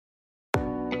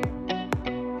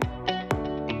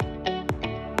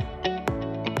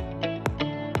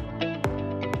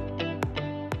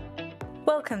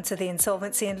Welcome to the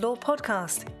Insolvency and Law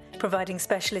podcast, providing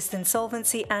specialist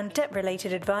insolvency and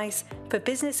debt-related advice for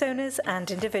business owners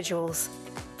and individuals.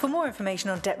 For more information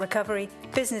on debt recovery,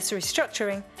 business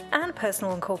restructuring, and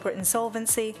personal and corporate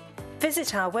insolvency,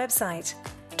 visit our website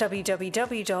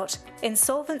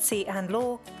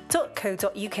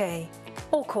www.insolvencyandlaw.co.uk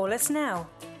or call us now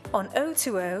on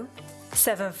 020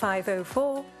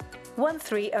 7504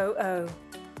 1300.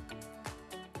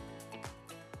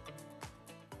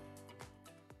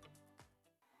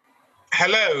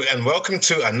 Hello and welcome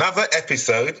to another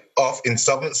episode of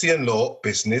Insolvency and Law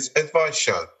Business Advice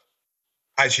Show.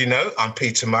 As you know, I'm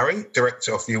Peter Murray,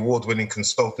 Director of the award-winning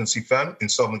consultancy firm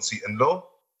Insolvency and Law.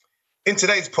 In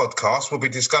today's podcast, we'll be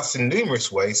discussing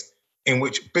numerous ways in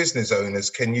which business owners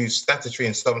can use statutory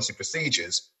insolvency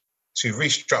procedures to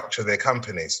restructure their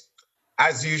companies.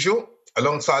 As usual,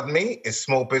 alongside me is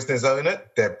small business owner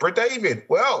Deborah David.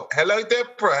 Well, hello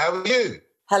Deborah, how are you?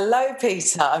 Hello,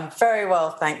 Peter. I'm very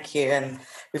well, thank you. And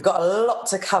we've got a lot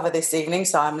to cover this evening,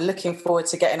 so I'm looking forward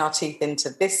to getting our teeth into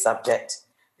this subject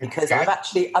because I've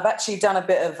actually done a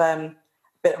bit of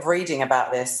reading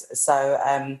about this. So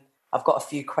I've got a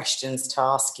few questions to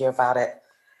ask you about it.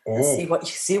 And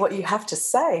see what you have to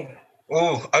say.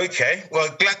 Oh, okay.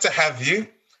 Well, glad to have you,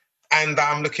 and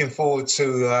I'm looking forward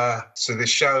to this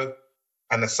show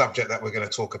and the subject that we're going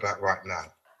to talk about right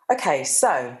now. Okay,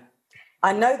 so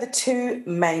I know the two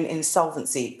main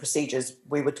insolvency procedures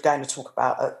we were going to talk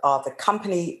about are the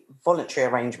company voluntary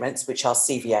arrangements, which are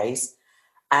CVAs,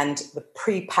 and the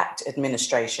pre-packed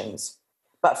administrations.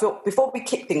 But before we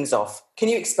kick things off, can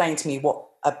you explain to me what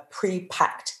a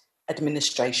pre-packed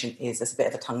administration is? That's a bit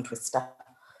of a tongue twister.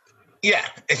 Yeah,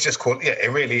 it's just called,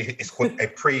 it's called a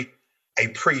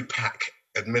pre-pack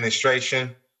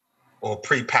administration or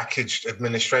pre-packaged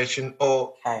administration,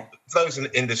 or those in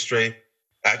the industry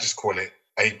just call it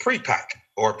a pre-pack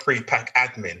or a pre-pack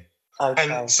admin. Okay.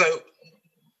 And so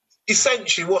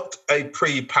essentially what a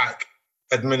pre-pack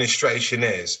administration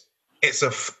is, it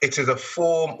is a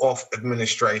form of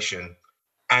administration.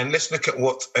 And let's look at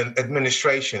what an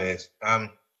administration is.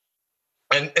 An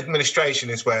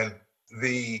administration is when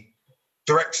the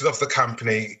directors of the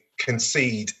company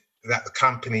concede that the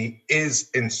company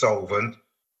is insolvent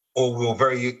or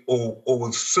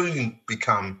will soon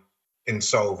become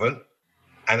insolvent.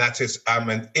 And that is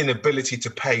an inability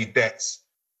to pay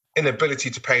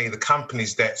the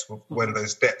company's debts when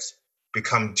those debts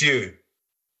become due.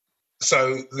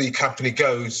 So the company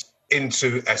goes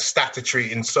into a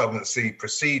statutory insolvency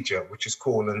procedure, which is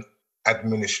called an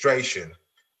administration.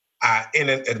 In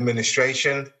an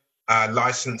administration,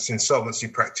 licensed insolvency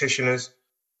practitioners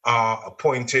are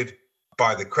appointed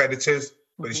by the creditors,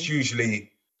 but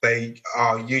they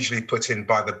are usually put in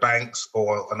by the banks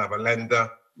or another lender.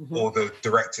 Or the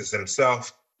directors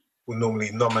themselves will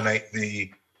normally nominate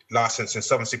the licensed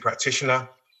insolvency practitioner.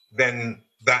 Then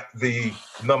the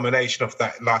nomination of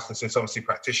that licensed insolvency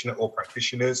practitioner or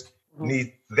practitioners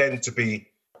need then to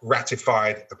be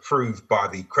ratified, approved by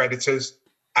the creditors,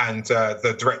 and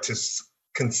the directors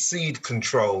concede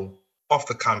control of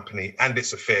the company and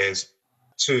its affairs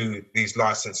to these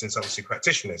licensed insolvency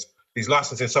practitioners. These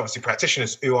licensed insolvency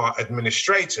practitioners, who are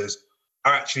administrators,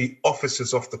 are actually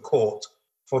officers of the court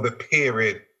for the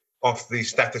period of the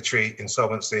statutory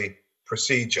insolvency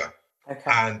procedure.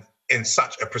 Okay. And in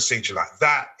such a procedure like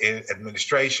that, in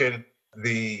administration,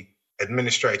 the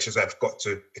administrators have got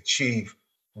to achieve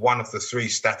one of the three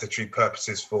statutory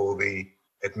purposes for the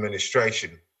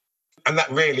administration. And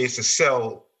that really is to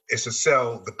sell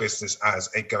the business as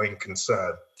a going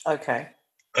concern. Okay.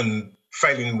 And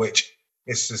failing which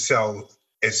is to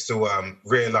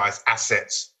realise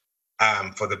assets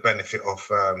for the benefit of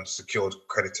secured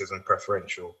creditors and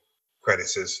preferential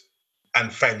creditors,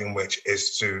 and failing which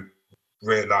is to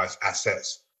realise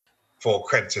assets for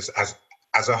creditors as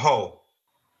a whole.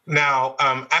 Now,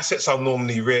 assets are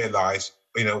normally realised,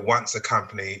 once a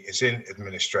company is in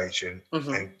administration,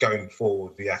 and going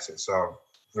forward, the assets are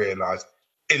realised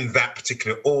in that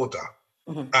particular order.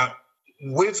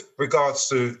 With regards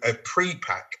to a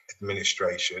pre-pack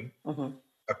administration,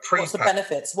 What's the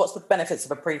benefits? What's the benefits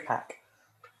of a pre-pack?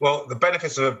 Well, the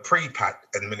benefits of a pre-pack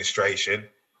administration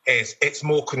is it's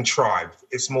more contrived,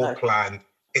 it's more planned,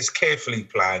 it's carefully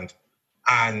planned,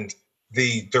 and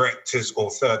the directors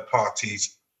or third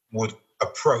parties would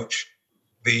approach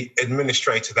the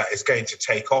administrator that is going to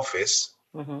take office,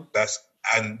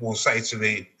 and will say to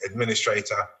the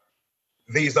administrator,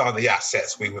 these are the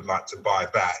assets we would like to buy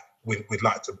back. We'd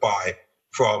like to buy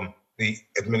from the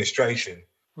administration.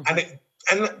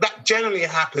 And that generally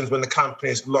happens when the company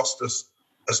has lost the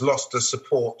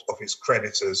support of its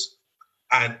creditors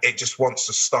and it just wants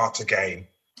to start again.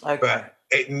 Okay. But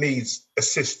it needs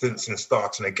assistance in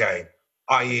starting again,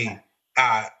 i.e.,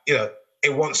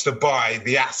 it wants to buy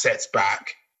the assets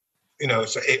back,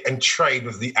 and trade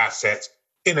with the assets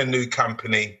in a new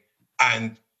company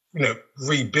and,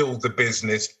 rebuild the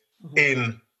business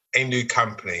in a new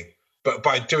company. But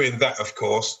by doing that, of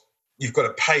course, you've got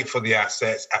to pay for the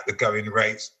assets at the going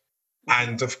rates.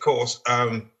 And of course,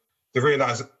 you've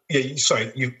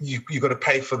got to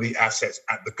pay for the assets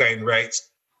at the going rates.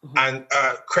 And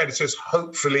creditors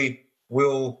hopefully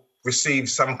will receive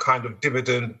some kind of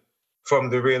dividend from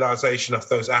the realization of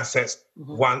those assets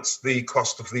once the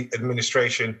cost of the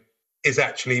administration is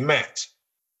actually met.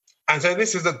 And so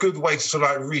this is a good way to sort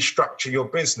of restructure your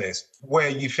business where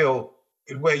you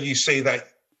see that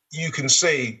you can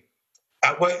see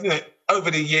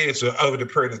over the years or over the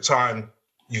period of time,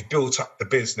 you've built up the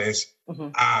business,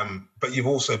 but you've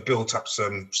also built up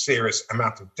some serious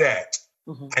amount of debt,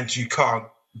 and you can't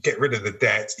get rid of the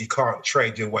debt. You can't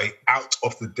trade your way out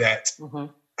of the debt.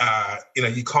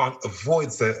 You can't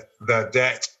avoid the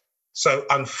debt. So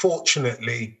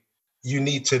unfortunately, you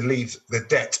need to leave the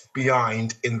debt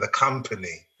behind in the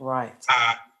company. Right.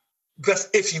 That's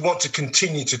if you want to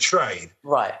continue to trade.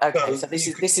 Right. Okay. So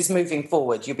this is moving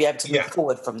forward. You'll be able to move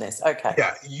forward from this. Okay.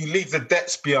 Yeah. You leave the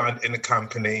debts behind in the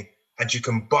company, and you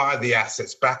can buy the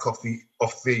assets back off the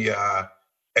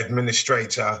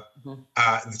administrator.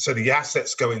 So the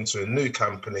assets go into a new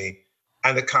company,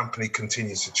 and the company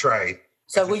continues to trade.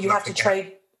 So will you have to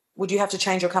trade? Would you have to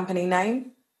change your company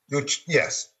name?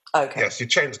 Yes. Okay. Yes, you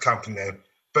change the company name,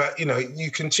 but you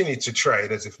continue to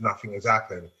trade as if nothing has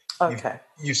happened. Okay.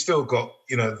 You've still got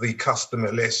the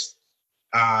customer list.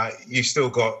 You still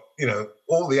got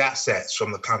all the assets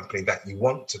from the company that you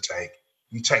want to take.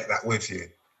 You take that with you,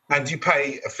 and you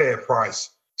pay a fair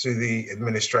price to the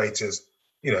administrators,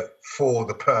 for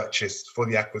the purchase, for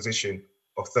the acquisition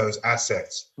of those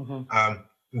assets.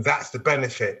 That's the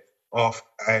benefit of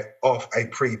a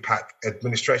pre-pack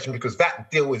administration, because that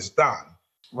deal is done.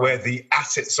 Right. Where the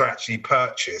assets are actually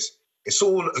purchased. It's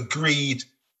all agreed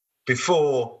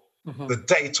before the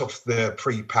date of the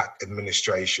pre-pack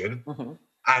administration.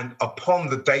 And upon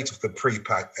the date of the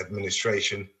pre-pack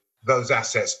administration, those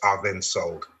assets are then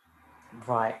sold.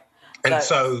 Right. And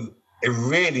so it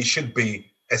really should be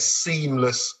a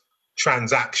seamless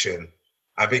transaction,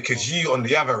 because you, on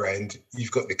the other end,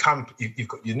 you've got you've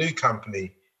got your new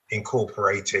company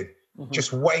incorporated,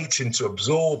 just waiting to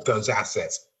absorb those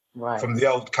assets. Right. From the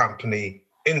old company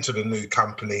into the new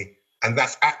company. And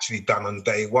that's actually done on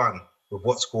day one with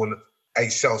what's called a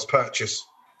sales purchase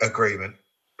agreement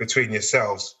between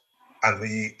yourselves and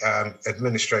the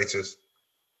administrators.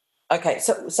 Okay,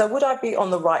 so would I be on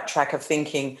the right track of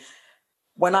thinking,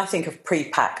 when I think of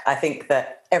pre-pack, I think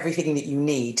that everything that you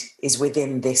need is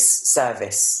within this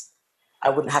service. I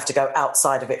wouldn't have to go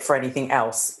outside of it for anything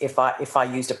else if I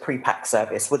used a pre-pack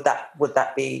service. Would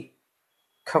that be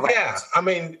correct? Yeah, I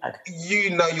mean,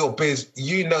 your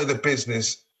the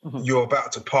business you're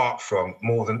about to part from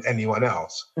more than anyone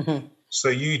else. So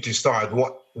you decide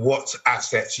what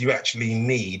assets you actually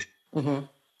need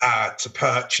to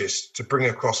purchase to bring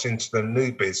across into the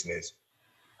new business.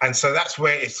 And so that's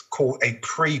where it's called a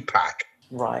pre-pack.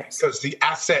 Right. Because the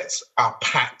assets are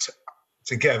packed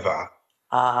together.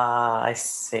 I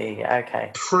see.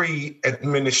 Okay.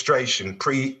 Pre-administration,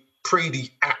 pre the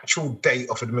actual date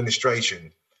of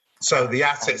administration. So the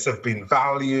assets have been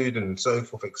valued and so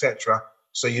forth, etc.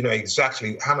 So you know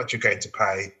exactly how much you're going to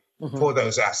pay for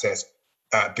those assets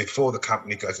before the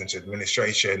company goes into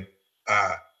administration.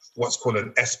 What's called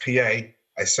an SPA,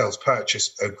 a sales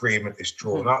purchase agreement, is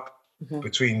drawn up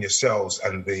between yourselves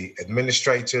and the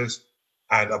administrators.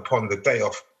 And upon the day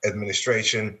of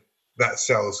administration, that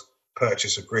sales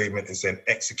purchase agreement is then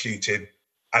executed,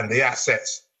 and the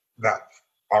assets that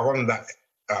are on that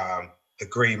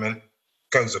agreement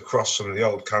goes across from the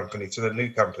old company to the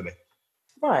new company.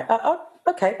 Right.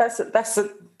 Okay. That's a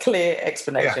clear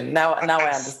explanation. Yeah. Now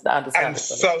I understand. And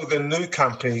so the new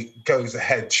company goes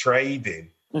ahead trading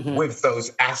with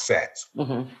those assets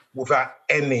without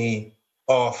any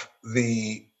of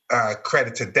the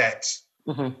creditor debts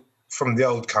from the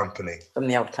old company. From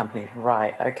the old company.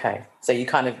 Right. Okay. So you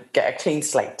kind of get a clean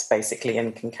slate basically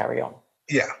and can carry on.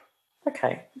 Yeah.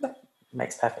 Okay. That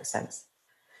makes perfect sense.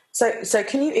 So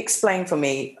can you explain for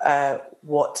me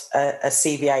what a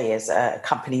CVA is, a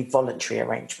company voluntary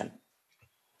arrangement?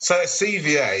 So a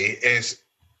CVA is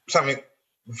something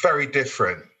very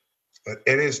different.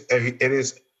 It is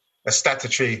a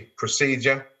statutory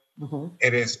procedure.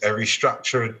 It is a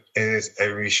restructuring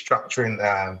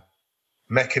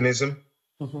mechanism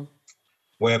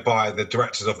whereby the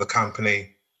directors of the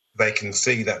company, they can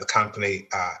see that the company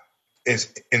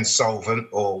is insolvent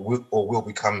or will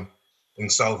become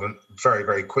insolvent very,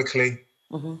 very quickly.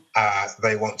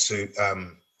 They want to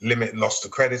limit loss to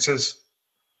creditors,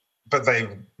 but they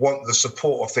want the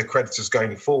support of their creditors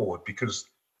going forward because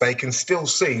they can still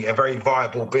see a very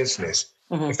viable business.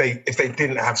 If they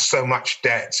didn't have so much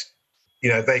debt,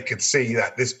 they could see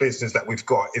that this business that we've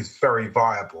got is very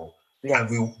viable.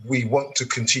 Yes. And we want to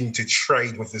continue to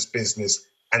trade with this business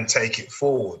and take it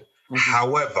forward.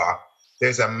 However,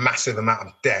 there's a massive amount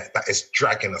of debt that is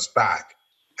dragging us back,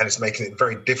 and it's making it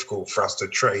very difficult for us to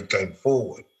trade going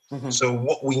forward. So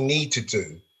what we need to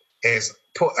do is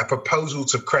put a proposal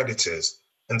to creditors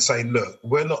and say, look,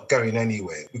 we're not going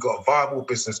anywhere. We've got a viable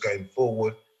business going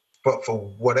forward, but for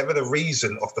whatever the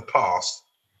reason of the past,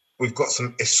 we've got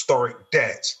some historic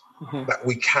debt that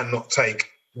we cannot take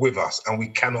with us, and we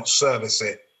cannot service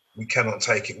it. We cannot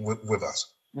take it with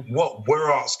us. What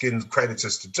we're asking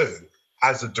creditors to do,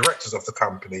 as the directors of the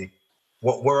company,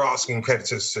 what we're asking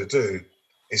creditors to do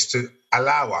is to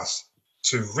allow us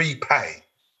to repay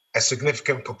a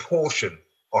significant proportion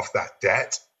of that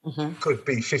debt. Could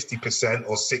be 50%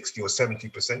 or 60 or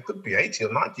 70%, could be 80 or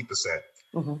 90%.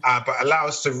 But allow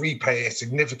us to repay a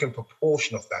significant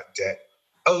proportion of that debt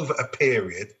over a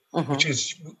period, which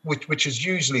is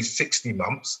usually 60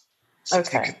 months,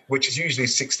 which is usually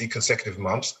 60 consecutive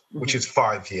months, which is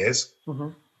 5 years.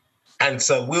 And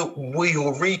so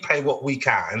we'll repay what we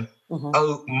can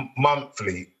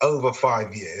monthly over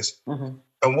 5 years.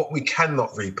 And what we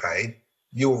cannot repay,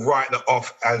 you'll write that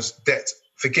off as debt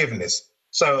forgiveness.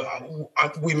 So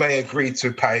we may agree to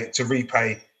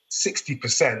repay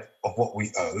 60% of what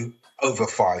we owe over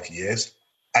 5 years,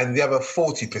 and the other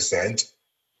 40%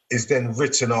 is then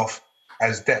written off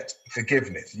as debt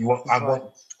forgiveness. I want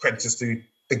creditors to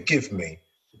forgive me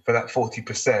for that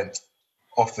 40%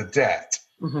 of the debt.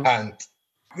 And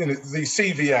the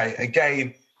CVA,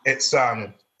 again,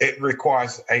 it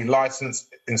requires a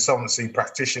licensed insolvency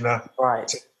practitioner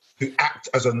who act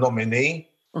as a nominee,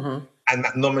 and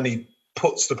that nominee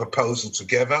puts the proposal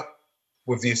together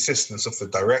with the assistance of the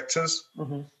directors.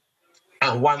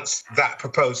 And once that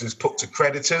proposal is put to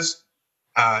creditors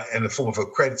in the form of a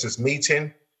creditors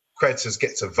meeting, creditors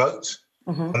get to vote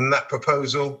on that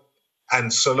proposal.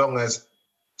 And so long as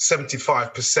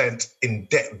 75% in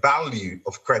debt value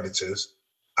of creditors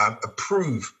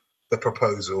approve the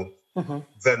proposal,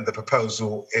 then the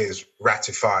proposal is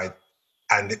ratified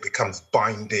and it becomes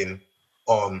binding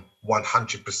on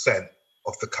 100%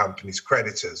 of the company's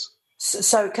creditors.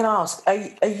 So can I ask,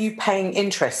 are you paying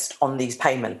interest on these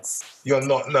payments? You're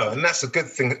not, no. And that's a good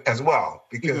thing as well,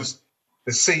 because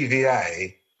the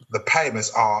CVA, the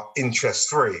payments are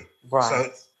interest-free.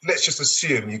 So let's just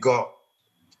assume you got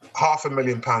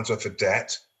 £500,000 worth of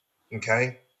debt,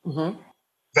 okay,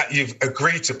 that you've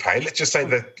agreed to pay. Let's say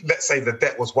the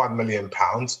debt was £1 million.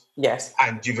 Yes.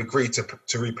 And you've agreed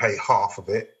to repay half of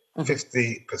it,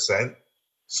 50%.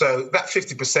 So that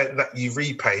 50% that you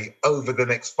repay over the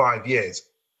next 5 years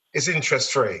is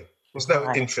interest-free. There's no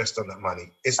interest on that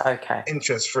money. It's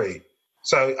interest-free.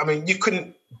 So, I mean, you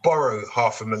couldn't borrow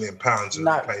 £500,000 and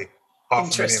repay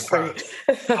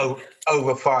 £500,000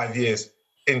 over 5 years,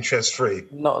 interest-free.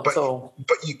 Not at all.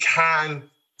 But you can,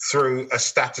 through a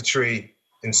statutory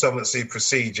insolvency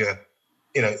procedure,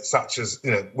 such as,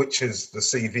 which is the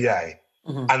CVA.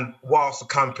 And whilst the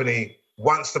company,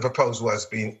 once the proposal has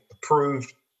been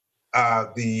approved,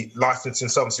 the licensed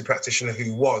insolvency practitioner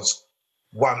who was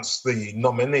once the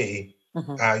nominee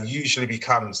usually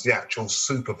becomes the actual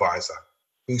supervisor,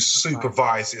 who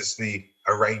supervises the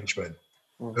arrangement,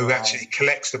 who actually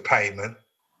collects the payment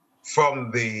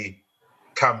from the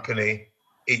company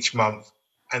each month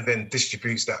and then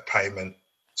distributes that payment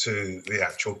to the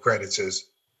actual creditors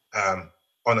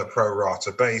on a pro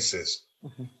rata basis.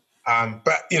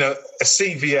 But, a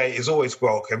CVA is always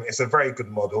welcome. It's a very good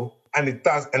model, and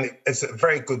it's a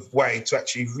very good way to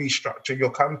actually restructure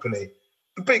your company.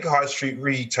 The big high street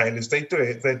retailers, they're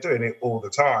doing it all the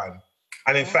time.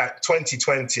 And in fact,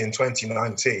 2020 and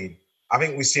 2019, I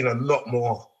think we've seen a lot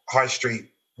more high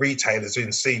street retailers doing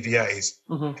CVAs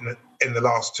in the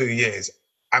last 2 years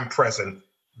and present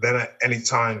than at any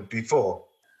time before.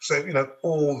 So,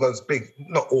 all those big,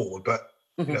 not all, but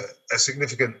a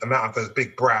significant amount of those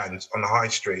big brands on the high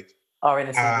street are in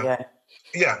a CVA.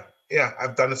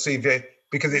 I've done a CVA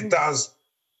because it does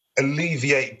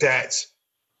alleviate debt.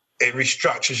 It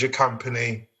restructures your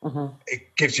company.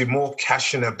 It gives you more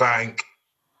cash in the bank,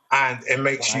 and it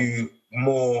makes you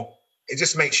more. It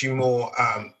just makes you more.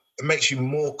 It makes you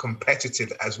more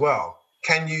competitive as well.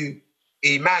 Can you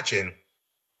imagine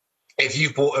if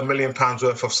you bought £1 million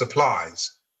worth of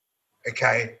supplies,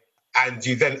 okay, and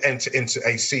you then enter into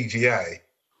a CVA,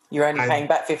 You're only paying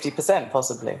back 50%,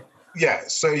 possibly. Yeah,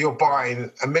 so you're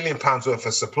buying £1 million worth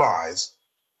of supplies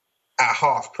at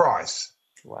half price.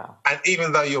 Wow. And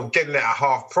even though you're getting it at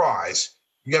half price,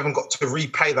 you haven't got to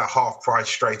repay that half price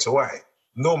straight away.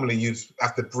 Normally, you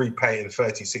have to repay it in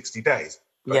 30, 60 days.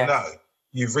 But no,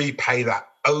 you repay that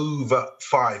over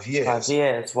 5 years. 5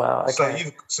 years, wow,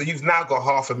 okay. So you've now got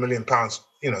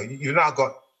 £500,000, you've now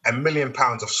got £1 million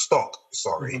of stock,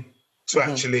 to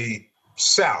actually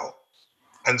sell.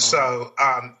 And so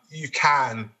you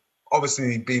can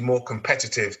obviously be more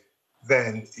competitive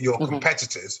than your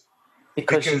competitors.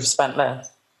 Because you've spent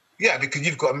less. Yeah, because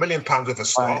you've got £1 million worth of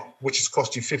stock, which has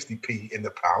cost you 50p in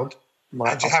the pound,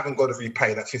 and you haven't got to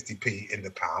repay that 50p in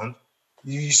the pound.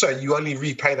 You only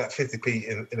repay that 50p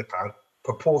in the pound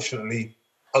proportionately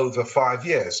over 5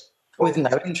 years. With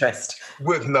no interest.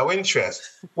 With no interest.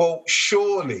 Well,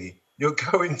 surely you're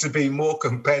going to be more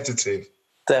competitive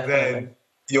than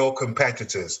your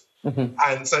competitors.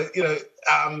 And so,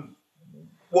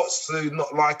 what's to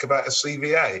not like about a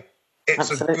CVA?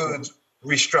 It's a good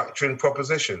restructuring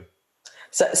proposition.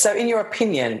 So in your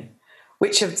opinion,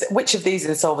 which of these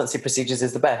insolvency procedures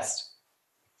is the best?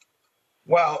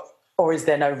 Well, or is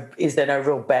there no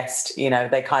real best?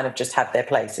 They kind of just have their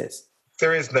places.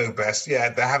 There is no best. Yeah,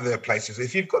 they have their places.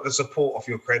 If you've got the support of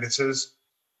your creditors,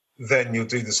 then you'll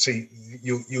do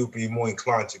you'll be more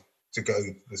inclined to go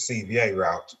the CVA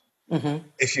route.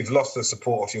 If you've lost the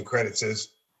support of your creditors,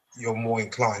 you're more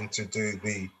inclined to do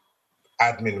the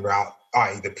admin route,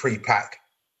 i.e. the pre-packed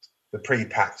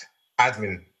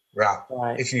admin route.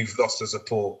 Right. If you've lost the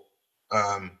support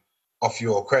of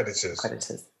your creditors.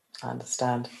 I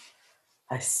understand.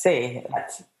 I see.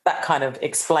 That kind of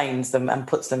explains them and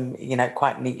puts them,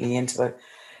 quite neatly into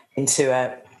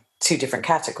two different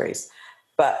categories,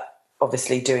 but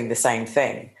obviously doing the same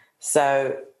thing.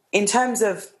 So in terms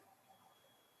of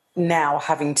now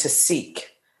having to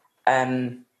seek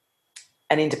an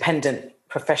independent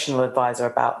professional advisor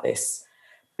about this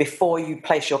before you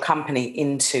place your company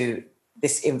into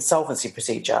this insolvency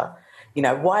procedure,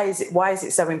 why is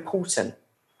it so important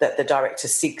that the director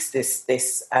seeks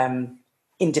this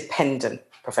independent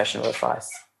professional advice?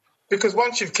 Because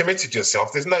once you've committed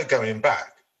yourself, there's no going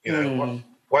back.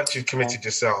 Once you've committed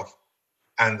yourself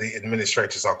and the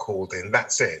administrators are called in,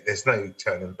 that's it. There's no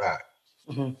turning back.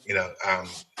 And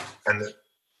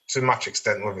to much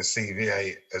extent with a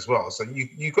CVA as well. So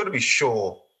you've got to be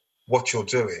sure what you're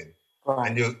doing, right.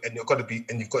 and you've got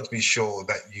to be sure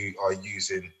that you are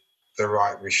using the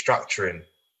right restructuring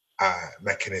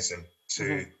mechanism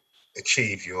to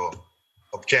achieve your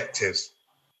objectives.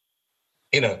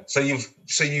 So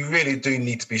you really do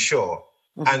need to be sure,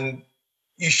 and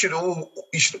you should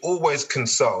always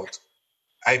consult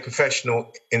a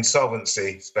professional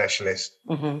insolvency specialist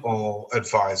or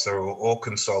advisor or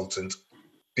consultant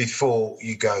before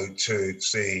you go to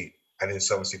see an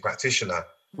insolvency practitioner.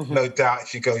 No doubt,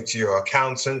 if you go to your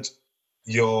accountant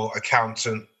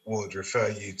would refer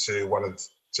you to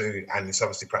an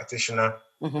insolvency practitioner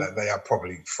that they are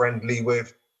probably friendly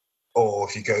with, or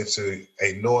if you go to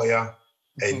a lawyer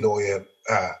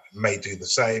may do the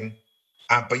same.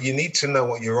 But you need to know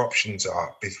what your options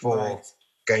are before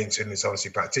going to an insolvency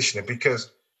practitioner,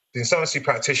 because the insolvency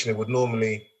practitioner would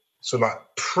normally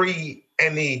pre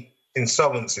any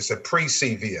insolvency, so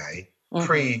pre-CVA,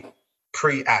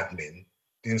 pre-admin,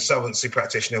 the insolvency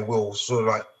practitioner will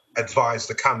advise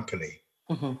the company.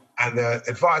 And they're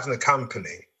advising the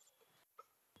company,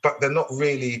 but they're not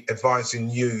really advising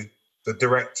you, the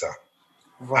director,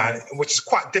 which is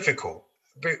quite difficult.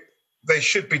 But they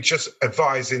should be just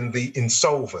advising the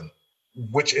insolvent,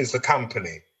 which is the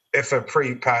company, if a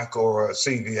pre-pack or a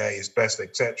CVA is best,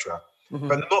 etc.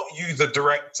 But not you, the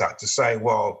director, to say,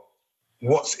 well,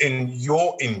 what's in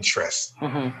your interest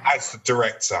as the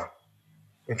director,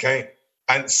 okay?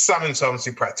 And some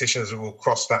insolvency practitioners will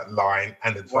cross that line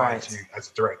and advise you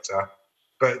as a director,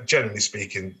 but generally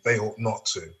speaking, they ought not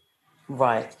to.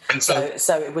 Right. And so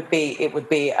it would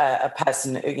be a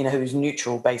person who's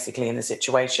neutral basically in the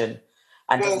situation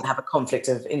and doesn't have a conflict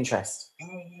of interest.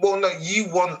 Well, no, you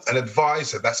want an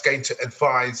advisor that's going to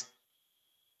advise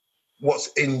what's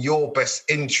in your best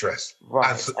interest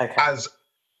as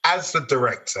the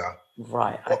director.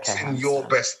 Right. What's in your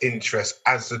best interest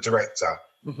as the director,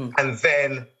 and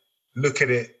then look at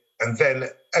it and then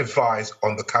advise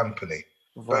on the company.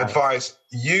 Right. But advise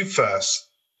you first,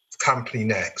 company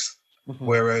next.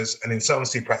 Whereas an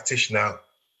insolvency practitioner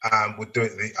would do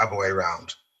it the other way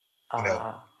around.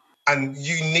 And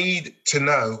you need to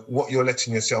know what you're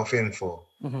letting yourself in for.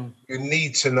 You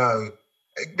need to know,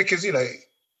 because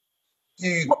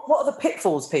what are the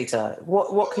pitfalls, Peter?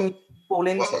 What can you fall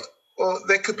into? Well,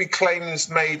 there could be claims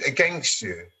made against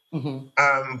you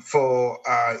for,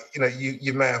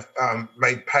 you may have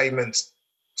made payments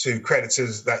to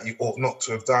creditors that you ought not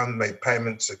to have done, made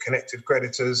payments to connected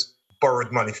creditors,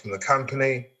 borrowed money from the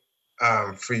company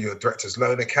through your director's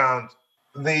loan account.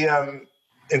 The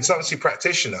insolvency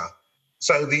practitioner,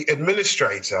 so the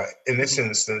administrator in this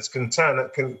instance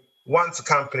once the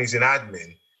company's in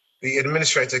admin, the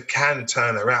administrator can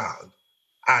turn around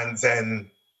and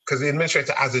then, because the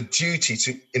administrator has a duty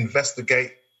to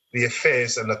investigate the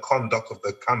affairs and the conduct of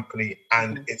the company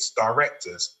and its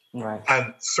directors. Right.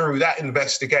 And through that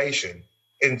investigation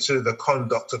into the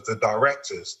conduct of the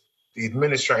directors, the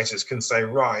administrators can say,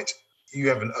 right, you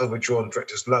have an overdrawn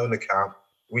director's loan account.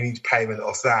 We need payment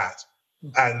of that.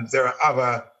 And there are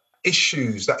other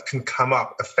issues that can come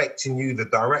up affecting you, the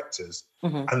directors,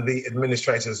 and the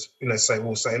administrators,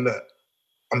 will say, look,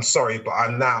 I'm sorry, but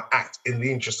I now act in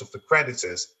the interest of the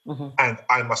creditors, and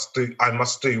I must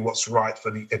do what's right for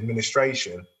the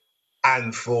administration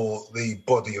and for the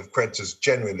body of creditors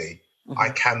generally. I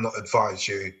cannot advise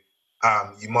you.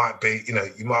 You might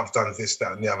have done this,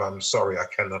 that, and the other. I'm sorry, I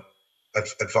cannot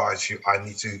advise you. I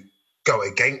need to go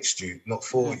against you, not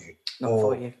for you,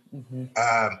 or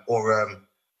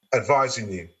advising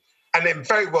you. And it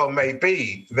very well may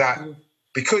be that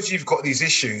because you've got these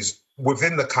issues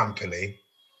within the company,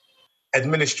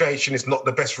 administration is not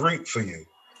the best route for you.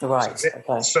 Right.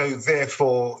 So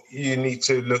therefore, you need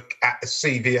to look at a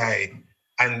CVA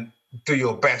and do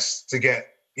your best to get,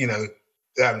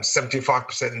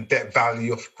 75% in debt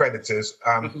value of creditors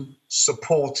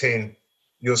supporting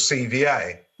your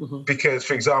CVA. Because,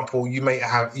 for example, you might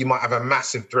have a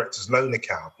massive director's loan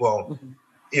account. Well,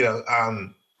 in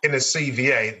a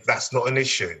CVA, that's not an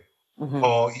issue.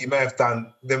 Or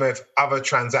there may have other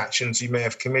transactions you may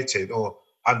have committed or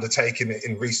undertaken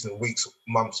in recent weeks,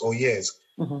 months, or years.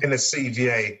 In a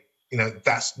CVA,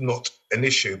 that's not an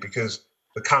issue because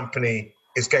the company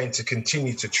is going to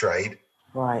continue to trade.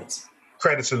 Right.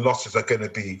 Creditor losses are going to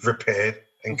be repaired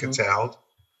and curtailed.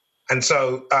 And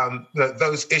so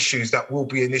those issues that will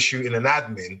be an issue in an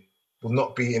admin will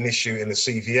not be an issue in a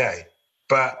CVA.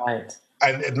 But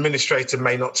an administrator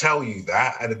may not tell you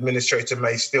that. An administrator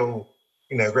may still,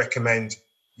 recommend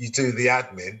you do the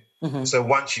admin. So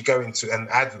once you go into an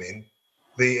admin,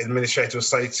 the administrator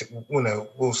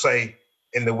will say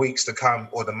in the weeks to come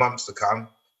or the months to come,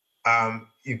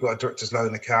 you've got a director's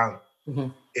loan account.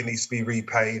 It needs to be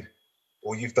repaid,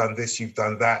 or you've done this, you've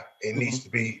done that. It needs to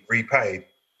be repaid.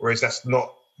 Whereas that's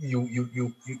not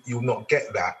you'll not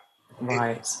get that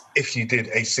if you did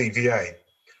a CVA.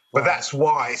 But that's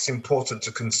why it's important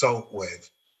to consult with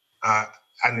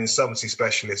an insolvency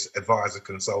specialist, advisor,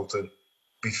 consultant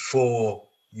before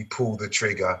you pull the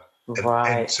trigger and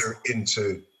enter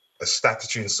into a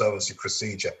statutory insolvency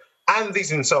procedure. And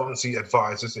these insolvency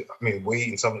advisors, we,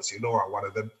 Insolvency Law, are one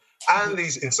of them, and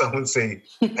these insolvency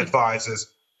advisors,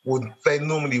 they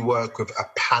normally work with a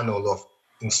panel of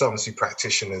insolvency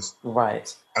practitioners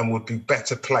and would be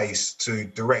better placed to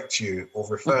direct you or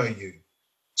refer you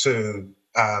to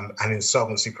an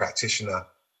insolvency practitioner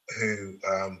who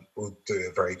will do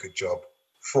a very good job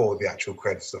for the actual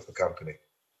creditors of the company.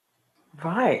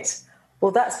 Right.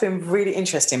 Well, that's been really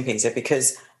interesting, Peter,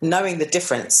 because knowing the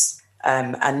difference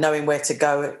and knowing where to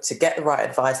go to get the right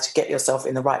advice, to get yourself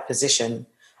in the right position,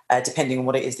 depending on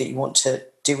what it is that you want to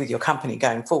do with your company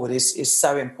going forward is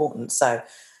so important. So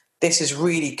this has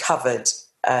really covered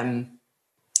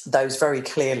those very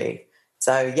clearly.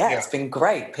 So, it's been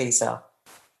great, Peter.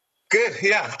 Good,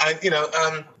 yeah.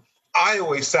 I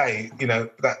always say,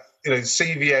 that,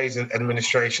 CVAs and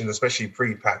administration, especially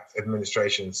pre-packed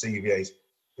administration CVAs,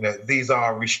 these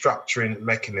are restructuring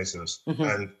mechanisms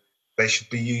and they should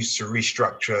be used to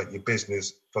restructure your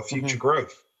business for future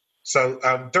growth. So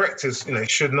directors,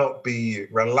 should not be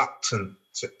reluctant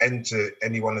to enter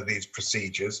any one of these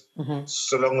procedures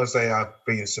so long as they are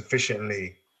being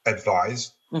sufficiently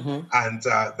advised and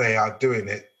they are doing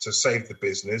it to save the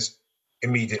business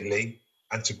immediately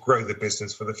and to grow the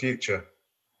business for the future.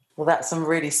 Well, that's some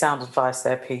really sound advice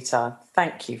there, Peter.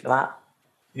 Thank you for that.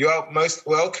 You are most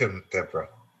welcome, Deborah.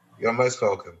 You're most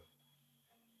welcome.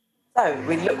 So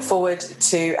we look forward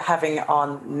to having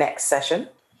on next session.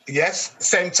 Yes,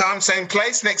 same time, same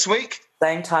place next week.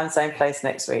 Same time, same place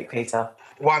next week, Peter.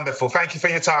 Wonderful. Thank you for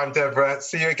your time, Deborah.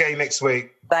 See you again next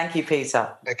week. Thank you,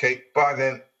 Peter. Okay, bye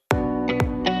then.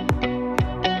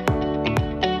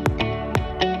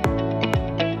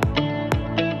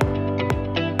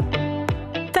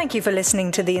 Thank you for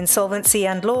listening to the Insolvency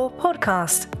and Law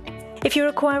podcast. If you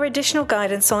require additional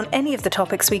guidance on any of the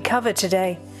topics we covered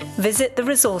today, visit the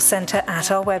Resource Centre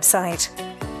at our website,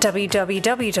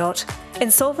 www.cvasconsult.co.uk.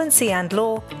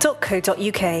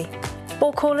 insolvencyandlaw.co.uk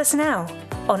or call us now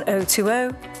on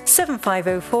 020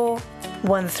 7504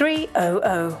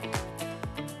 1300.